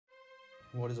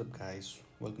What is up guys,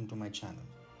 welcome to my channel.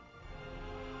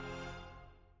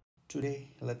 Today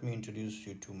let me introduce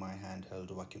you to my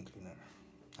handheld vacuum cleaner.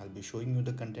 I'll be showing you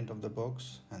the content of the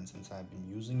box, and since I've been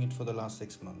using it for the last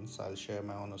 6 months, I'll share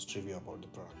my honest review about the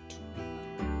product.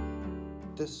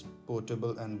 This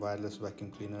portable and wireless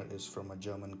vacuum cleaner is from a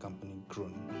German company,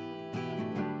 Grunn.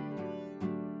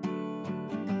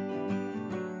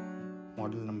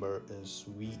 Model number is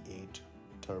V8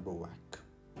 Turbovac.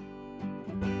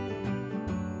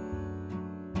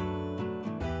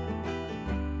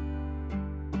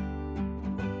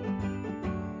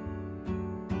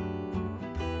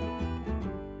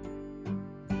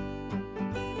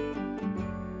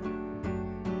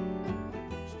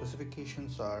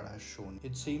 Specifications are as shown.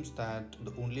 It seems that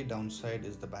the only downside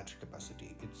is the battery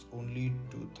capacity. It's only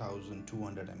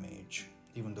 2200 mAh.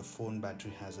 Even the phone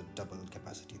battery has a double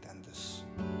capacity than this.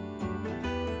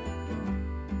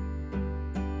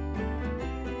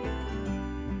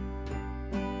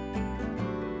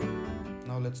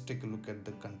 Now let's take a look at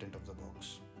the content of the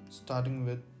box. Starting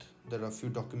with, there are a few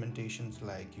documentations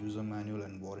like user manual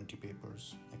and warranty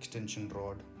papers, extension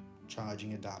rod,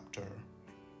 charging adapter,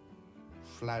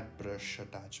 flat brush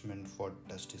attachment for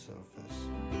dusty surface,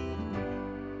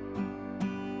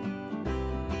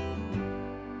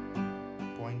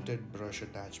 pointed brush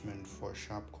attachment for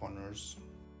sharp corners,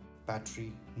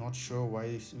 battery, not sure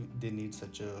why they need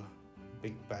such a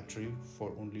big battery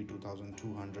for only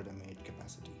 2200 mAh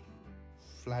capacity,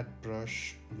 flat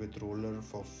brush with roller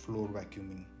for floor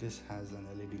vacuuming, this has an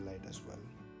LED light as well,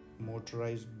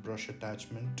 motorized brush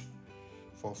attachment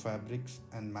for fabrics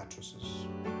and mattresses,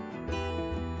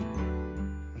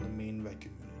 and the main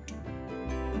vacuum unit.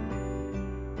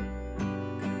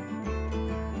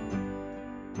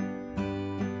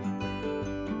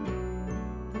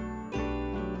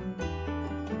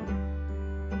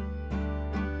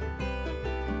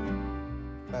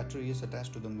 Battery is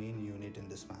attached to the main unit in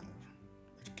this manner.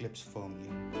 It clips firmly.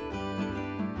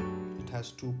 It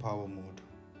has two power mode,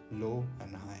 low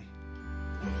and high.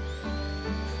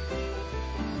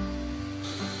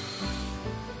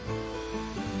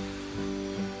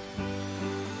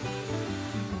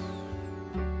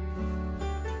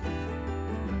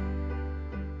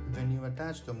 When you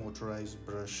attach the motorized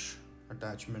brush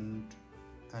attachment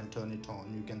and turn it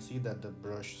on, you can see that the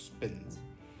brush spins.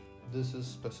 This is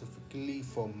specifically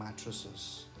for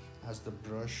mattresses, as the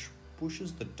brush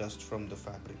pushes the dust from the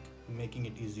fabric, making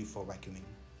it easy for vacuuming.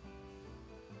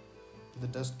 The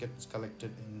dust gets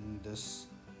collected in this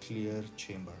clear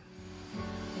chamber.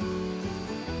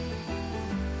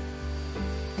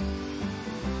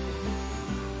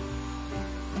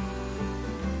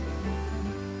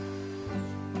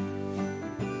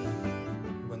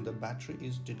 When the battery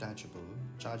is detachable,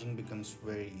 charging becomes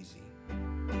very easy.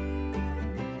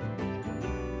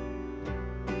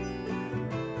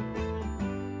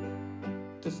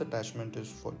 This attachment is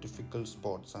for difficult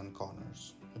spots and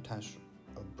corners. It has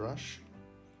a brush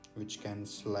which can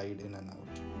slide in and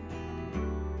out.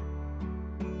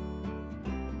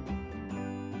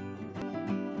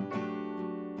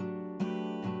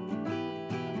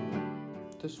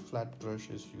 This flat brush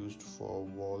is used for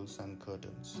walls and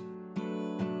curtains.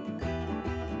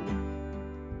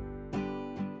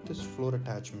 This floor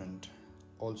attachment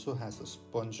also has a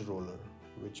sponge roller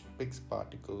which picks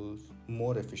particles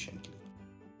more efficiently.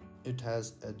 It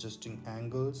has adjusting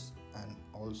angles and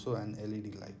also an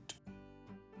LED light.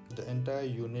 The entire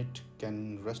unit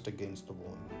can rest against the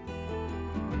wall.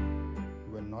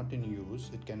 When not in use,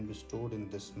 it can be stored in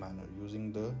this manner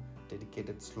using the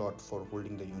dedicated slot for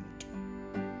holding the unit.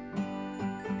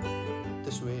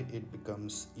 This way it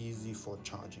becomes easy for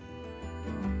charging.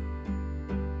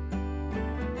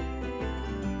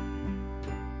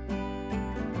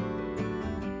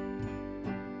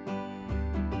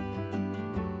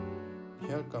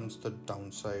 Here comes the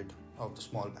downside of the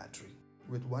small battery.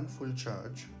 With one full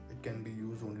charge, it can be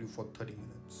used only for 30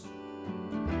 minutes.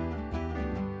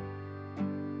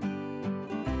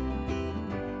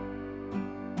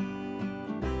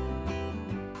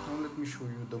 Now let me show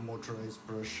you the motorized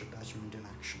brush attachment in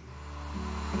action.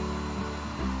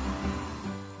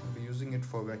 I'll be using it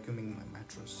for vacuuming my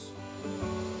mattress.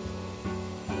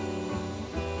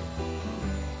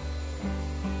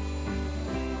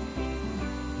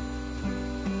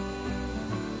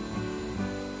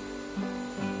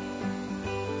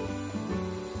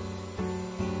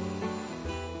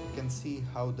 See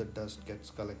how the dust gets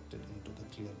collected into the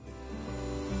clear bin.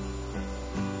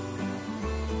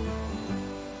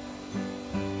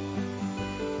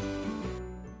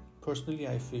 Personally,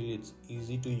 I feel it's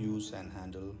easy to use and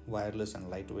handle, wireless and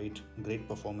lightweight, great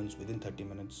performance within 30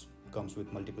 minutes, comes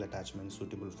with multiple attachments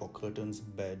suitable for curtains,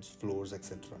 beds, floors,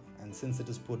 etc. And since it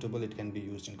is portable, it can be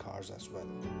used in cars as well.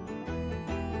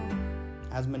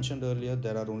 As mentioned earlier,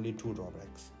 there are only 2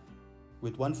 drawbacks.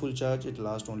 With one full charge, it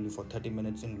lasts only for 30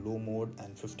 minutes in low mode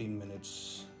and 15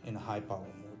 minutes in high power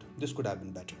mode. This could have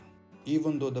been better.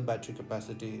 Even though the battery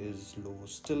capacity is low,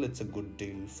 still it's a good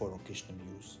deal for occasional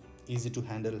use. Easy to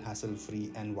handle,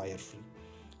 hassle-free and wire-free.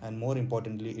 And more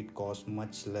importantly, it costs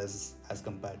much less as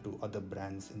compared to other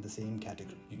brands in the same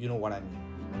category. You know what I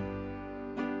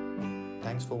mean.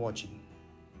 Thanks for watching.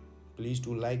 Please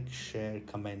do like, share,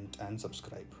 comment and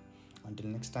subscribe. Until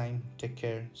next time, take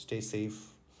care, stay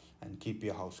safe and keep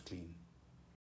your house clean.